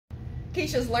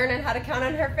Keisha's learning how to count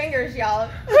on her fingers, y'all.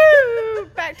 Woo!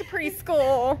 Back to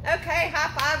preschool. Okay, high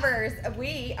fivers.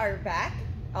 We are back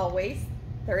always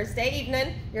Thursday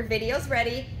evening. Your video's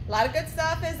ready. A lot of good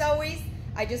stuff as always.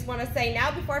 I just want to say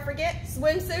now before I forget,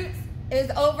 swimsuits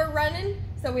is overrunning.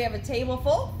 So we have a table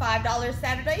full, $5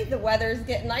 Saturday. The weather's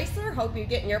getting nicer. Hope you're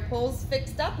getting your pools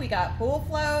fixed up. We got pool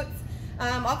floats,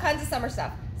 all kinds of summer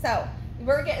stuff. So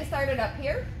we're getting started up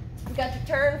here. We got your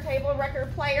turntable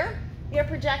record player, your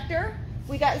projector.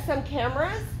 We got some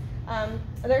cameras.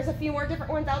 There's a few more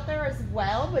different ones out there as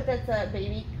well, but that's a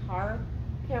baby car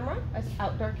camera, an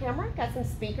outdoor camera. Got some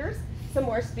speakers, some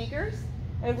more speakers.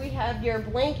 And we have your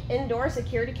Blink indoor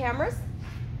security cameras.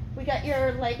 We got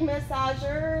your leg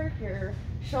massager, your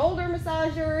shoulder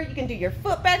massager. You can do your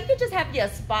foot bath. You can just have you a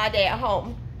spa day at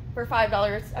home for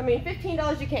 $5. I mean,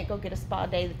 $15, you can't go get a spa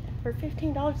day for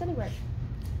 $15 anyway.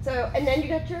 So, and then you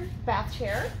got your bath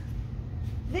chair.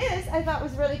 This I thought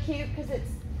was really cute because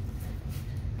it's,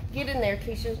 get in there,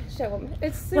 Keisha, show them.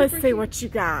 It's super Let's see cute. what you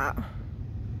got.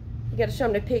 You got to show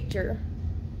them the picture.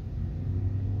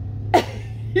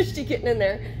 Is she getting in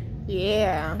there?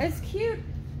 Yeah. It's cute.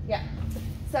 Yeah.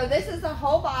 So this is a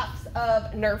whole box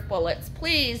of Nerf bullets.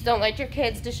 Please don't let your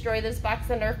kids destroy this box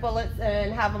of Nerf bullets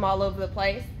and have them all over the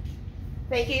place.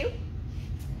 Thank you.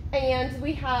 And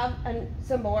we have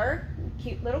some more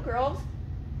cute little girls.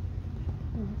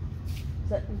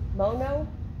 Is it Mono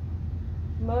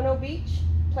Beach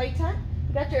play tent?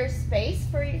 You got your space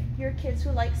for your kids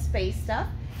who like space stuff.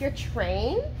 Your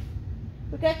train.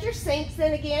 We got your sinks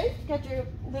in again. You got your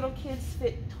little kids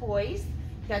fit toys.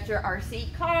 You got your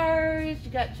RC cars.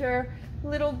 You got your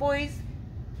little boys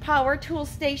power tool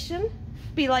station.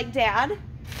 Be like dad.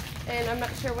 And I'm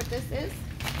not sure what this is.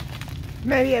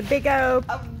 Maybe a big old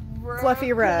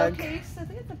fluffy rug. Pillowcase. I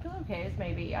think it's a pillowcase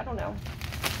maybe. I don't know.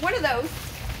 One of those.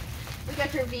 We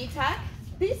got your VTAC.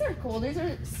 These are cool. These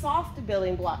are soft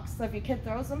building blocks. So if your kid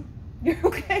throws them, you're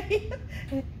okay.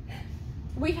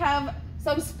 We have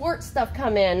some sports stuff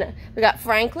come in. We got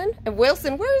Franklin and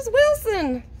Wilson. Where's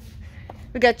Wilson?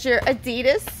 We got your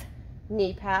Adidas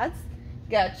knee pads.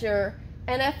 Got your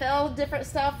NFL different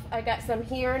stuff. I got some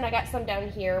here and I got some down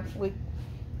here.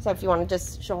 So if you want to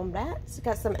just show them that. So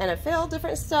got some NFL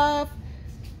different stuff.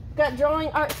 Got drawing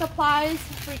art supplies.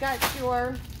 We got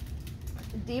your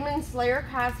Demon Slayer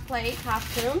cosplay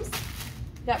costumes.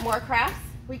 Got more crafts.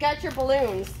 We got your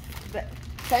balloons.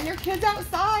 Send your kids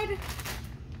outside.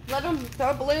 Let them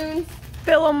throw balloons.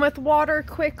 Fill them with water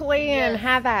quickly and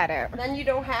have at it. Then you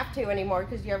don't have to anymore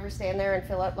because you ever stand there and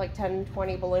fill up like 10,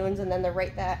 20 balloons and then they're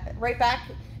right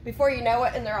back before you know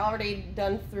it and they're already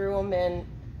done through them and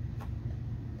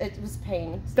it was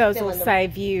pain. Those will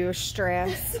save you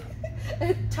stress.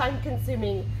 Time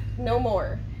consuming, no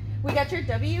more. We got your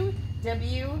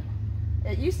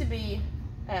it used to be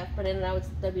F, but now it's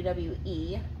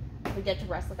WWE. We got your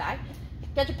wrestle guy.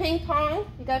 Got your ping pong,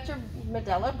 you got your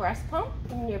Medela breast pump,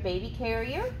 and your baby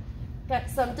carrier. Got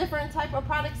some different type of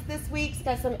products this week.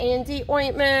 Got some A&D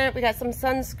ointment, we got some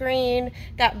sunscreen,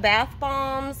 got bath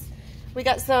bombs, we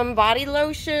got some body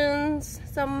lotions,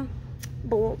 some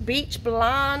bleach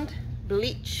blondes,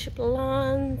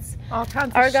 all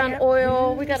kinds of argan shampoos.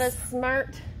 oil. We got a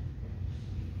smart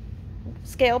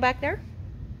scale back there.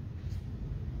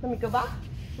 Let me go back.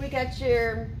 We got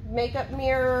your makeup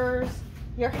mirrors,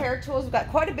 your hair tools. We've got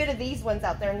quite a bit of these ones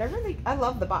out there and they're really, I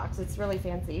love the box. It's really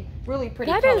fancy, really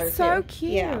pretty colors. That is so too.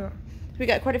 cute. Yeah. We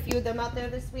got quite a few of them out there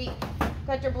this week.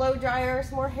 Got your blow dryer,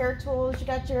 some more hair tools. You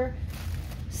got your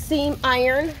seam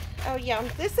iron. Oh yeah,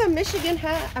 this is a Michigan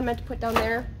hat I meant to put down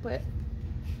there, but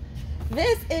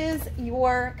this is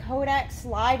your Kodak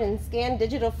slide and scan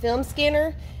digital film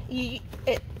scanner.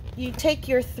 You take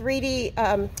your 3D,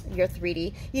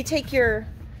 you take your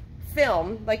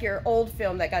film, like your old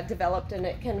film that got developed, and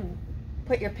it can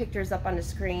put your pictures up on the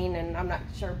screen, and I'm not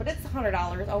sure, but it's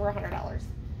 $100, over $100.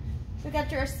 We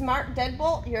got your smart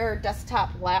deadbolt, your desktop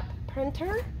lap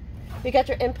printer. We got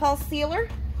your impulse sealer.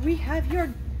 We have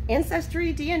your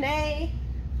Ancestry DNA.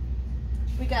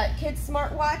 We got kids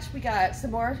smartwatch. We got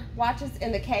some more watches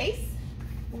in the case.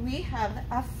 We have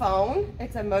a phone.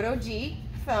 It's a Moto G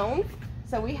phone.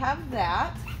 So we have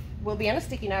that. Will be on a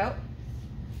sticky note.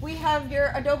 We have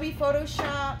your Adobe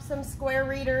Photoshop, some square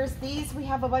readers. These, we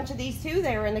have a bunch of these too.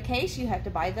 They were in the case. You have to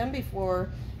buy them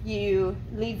before you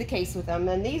leave the case with them.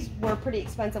 And these were pretty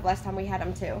expensive last time we had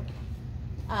them too.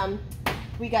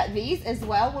 We got these as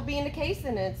well, will be in the case,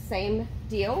 and it's same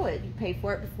deal. You pay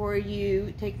for it before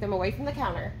you take them away from the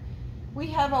counter. We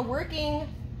have a working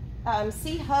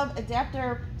C-Hub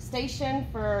adapter station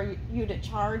for you to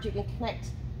charge. You can connect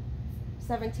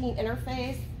 17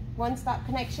 interface, one-stop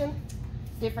connection.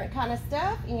 different kind of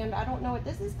stuff. And I don't know what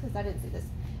this is because I didn't see this.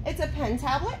 It's a pen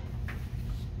tablet.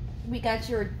 We got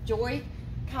your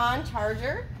Joy-Con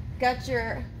charger. Got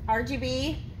your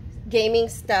RGB gaming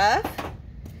stuff.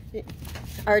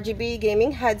 RGB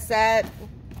gaming headset.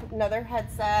 Another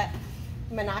headset.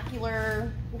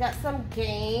 Monocular. We got some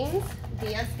games.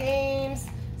 DS games.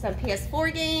 Some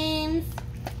PS4 games.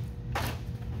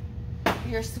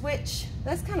 Your Switch.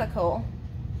 That's kind of cool.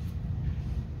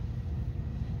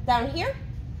 Down here,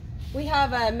 we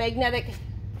have a magnetic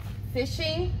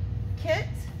fishing kit.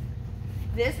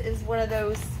 This is one of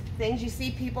those things you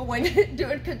see people when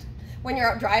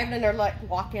you're out driving and they're like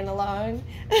walking along.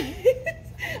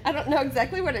 I don't know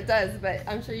exactly what it does, but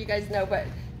I'm sure you guys know. But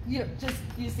you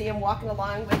see them walking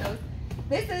along with those.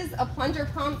 This is a plunger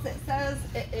pump. It says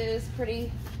it is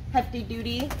pretty hefty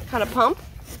duty kind of pump.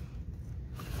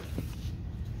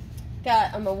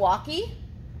 Got a Milwaukee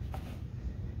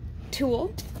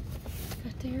tool.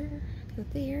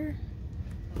 Got there.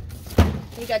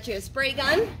 You got your spray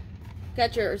gun.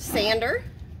 Got your sander.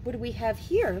 What do we have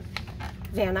here,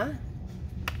 Vanna?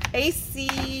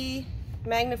 AC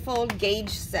manifold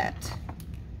gauge set.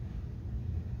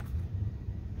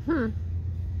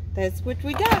 That's what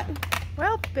we got.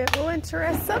 Well, it will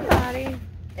interest somebody.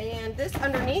 And this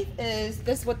underneath is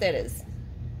this. What that is?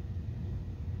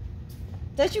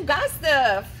 That you got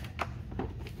stuff.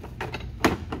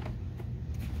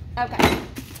 Okay.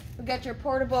 We got your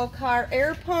portable car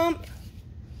air pump.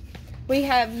 We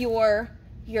have your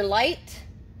light.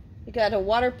 You got a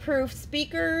waterproof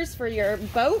speakers for your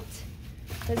boat.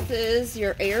 This is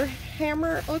your air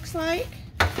hammer, it looks like.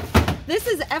 This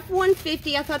is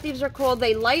F-150. I thought these were cool.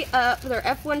 They light up. They're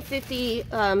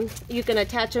F-150. You can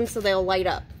attach them so they'll light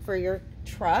up for your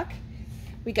truck.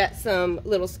 We got some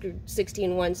little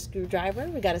 16-1 screwdriver.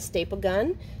 We got a staple gun.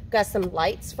 We got some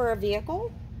lights for a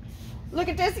vehicle. Look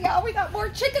at this, y'all. We got more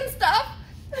chicken stuff.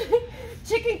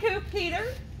 Chicken coop heater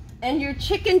and your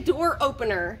chicken door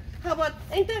opener. How about,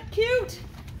 ain't that cute?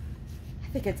 I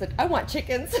think it's I want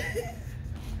chickens.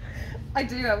 I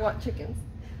do, I want chickens.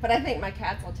 But I think my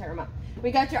cats will tear them up.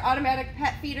 We got your automatic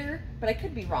pet feeder, but I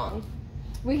could be wrong.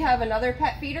 We have another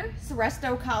pet feeder,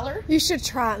 Seresto collar. You should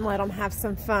try it and let them have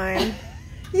some fun.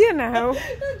 You know.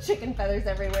 Chicken feathers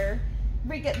everywhere.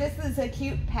 We get, this is a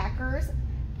cute Packers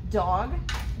dog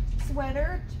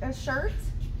sweater, a shirt.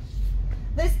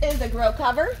 This is a grow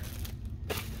cover.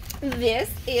 This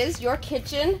is your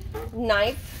kitchen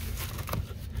knife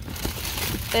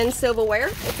and silverware.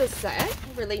 It's a set,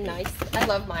 really nice. I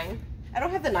love mine. I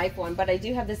don't have the knife one, but I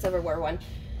do have the silverware one.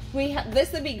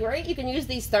 This would be great. You can use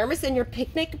these thermos in your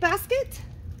picnic basket.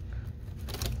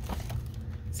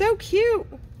 So cute.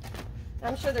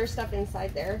 I'm sure there's stuff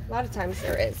inside there. A lot of times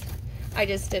there is. I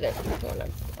just didn't want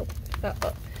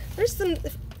to. There's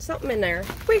something in there.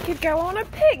 We could go on a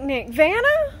picnic,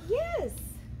 Vanna. Yes.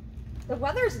 The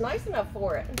weather's nice enough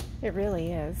for it. It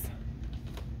really is.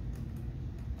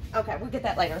 Okay, we'll get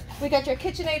that later. We got your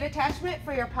KitchenAid attachment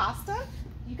for your pasta.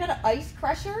 You got an ice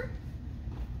crusher,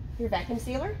 your vacuum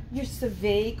sealer, your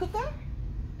Sauvé cooker.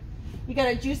 You got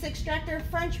a juice extractor,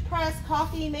 French press,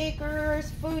 coffee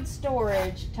makers, food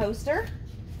storage, toaster.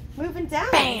 Moving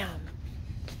down. Bam!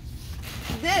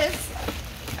 This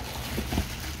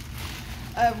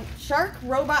Shark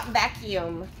robot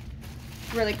vacuum.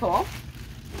 Really cool.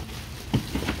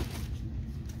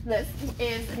 This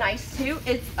is nice too.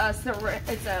 It's a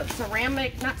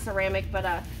ceramic, not ceramic, but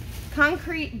a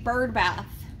concrete bird bath.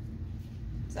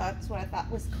 So that's what I thought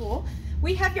was cool.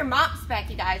 We have your mops back,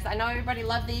 you guys. I know everybody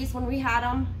loved these when we had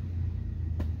them.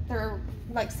 They're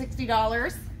like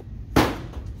 $60.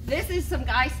 This is some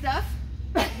guy stuff.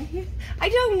 I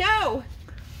don't know.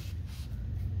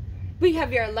 We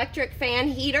have your electric fan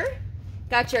heater.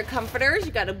 Got your comforters.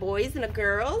 You got a boys and a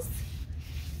girls.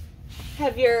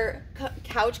 Have your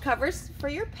couch covers for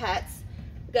your pets.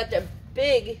 We got the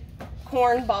big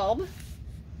corn bulb.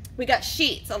 We got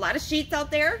sheets. A lot of sheets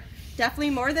out there. Definitely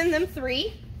more than them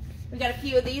 3. We got a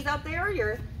few of these out there.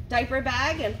 Your diaper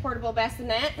bag and portable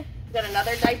bassinet. We got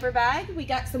another diaper bag. We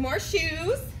got some more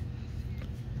shoes.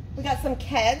 We got some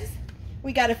Keds.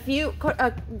 We got a few,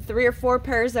 3 or 4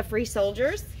 pairs of Free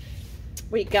Soldiers.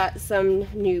 We got some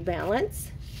New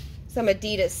Balance, some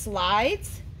Adidas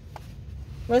slides.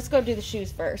 Let's go do the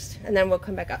shoes first, and then we'll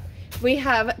come back up. We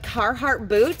have Carhartt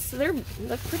boots. They're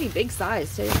pretty big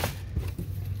size too.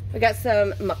 We got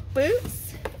some muck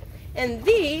boots, and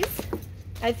these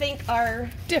I think are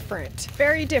different,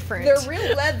 very different. They're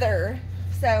real leather,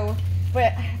 so.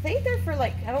 But I think they're for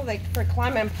like, I don't think for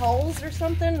climbing poles or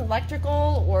something,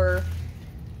 electrical or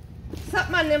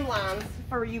something on them lines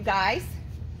for you guys.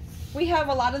 We have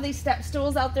a lot of these step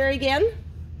stools out there again.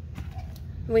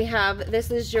 We have,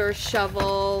 this is your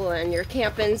shovel and your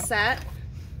camping set.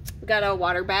 We got a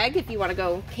water bag if you want to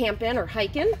go camping or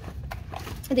hiking.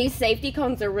 These safety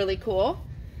cones are really cool.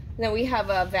 And then we have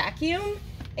a vacuum,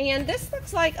 and this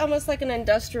looks like almost like an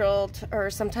industrial or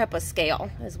some type of scale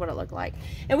is what it looked like.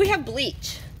 And we have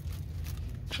bleach.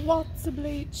 Lots of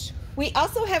bleach. We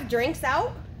also have drinks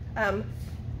out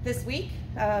this week.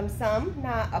 Some,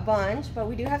 not a bunch, but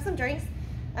we do have some drinks.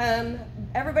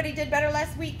 Everybody did better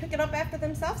last week picking up after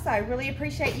themselves, so I really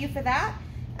appreciate you for that.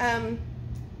 And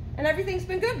everything's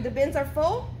been good. The bins are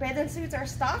full, bathing suits are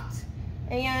stocked,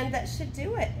 and that should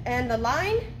do it. And the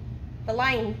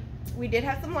line, we did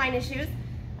have some line issues.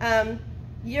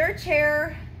 Your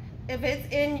chair, if it's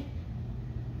in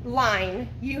line,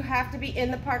 you have to be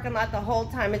in the parking lot the whole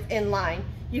time it's in line.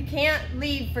 You can't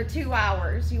leave for 2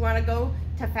 hours. You want to go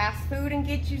to fast food and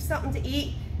get you something to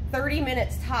eat, 30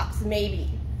 minutes tops maybe.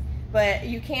 But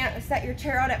you can't set your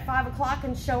chair out at 5 o'clock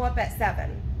and show up at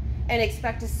 7 and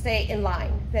expect to stay in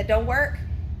line. That don't work.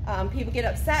 People get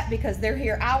upset because they're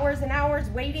here hours and hours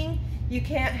waiting. You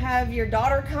can't have your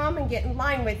daughter come and get in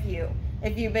line with you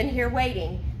if you've been here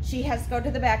waiting. She has to go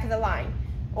to the back of the line.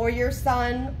 Or your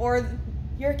son, or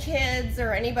your kids,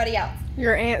 or anybody else.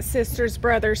 Your aunt's sister's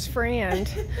brother's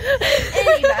friend.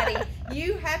 Anybody.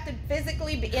 You have to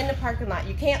physically be in the parking lot.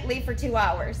 You can't leave for 2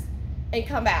 hours and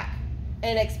come back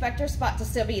and expect your spot to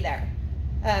still be there.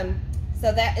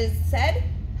 So that is said,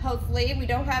 hopefully we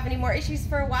don't have any more issues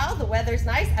for a while. The weather's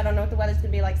nice. I don't know what the weather's gonna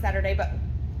be like Saturday, but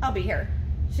I'll be here.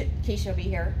 Keisha will be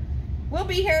here. We'll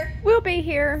be here. We'll be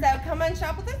here. So come and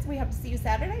shop with us. We hope to see you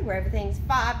Saturday, where everything's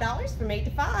 $5 from 8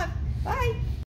 to 5. Bye.